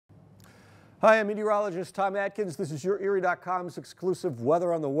Hi, I'm meteorologist Tom Atkins. This is YourErie.com's exclusive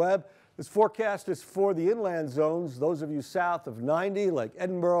weather on the web. This forecast is for the inland zones, those of you south of 90 like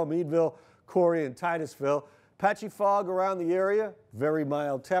Edinburgh, Meadville, Corry, and Titusville. Patchy fog around the area, very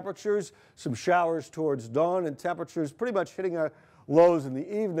mild temperatures, some showers towards dawn, and temperatures pretty much hitting our lows in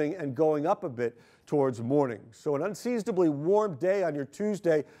the evening and going up a bit towards morning. So an unseasonably warm day on your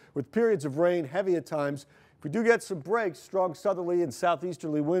Tuesday with periods of rain, heavy at times. If we do get some breaks, strong southerly and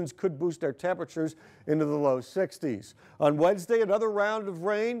southeasterly winds could boost our temperatures into the low 60s. On Wednesday, another round of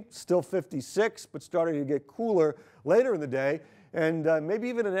rain, still 56, but starting to get cooler later in the day, and maybe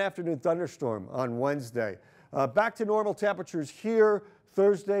even an afternoon thunderstorm on Wednesday. Back to normal temperatures here.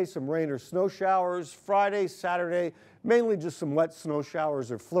 Thursday, some rain or snow showers. Friday, Saturday, mainly just some wet snow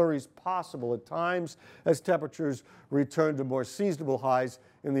showers or flurries possible at times as temperatures return to more seasonable highs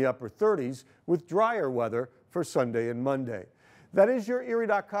in the upper 30s with drier weather for Sunday and Monday. That is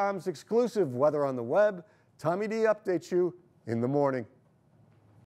YourErie.com's exclusive weather on the web. Tommy D updates you in the morning.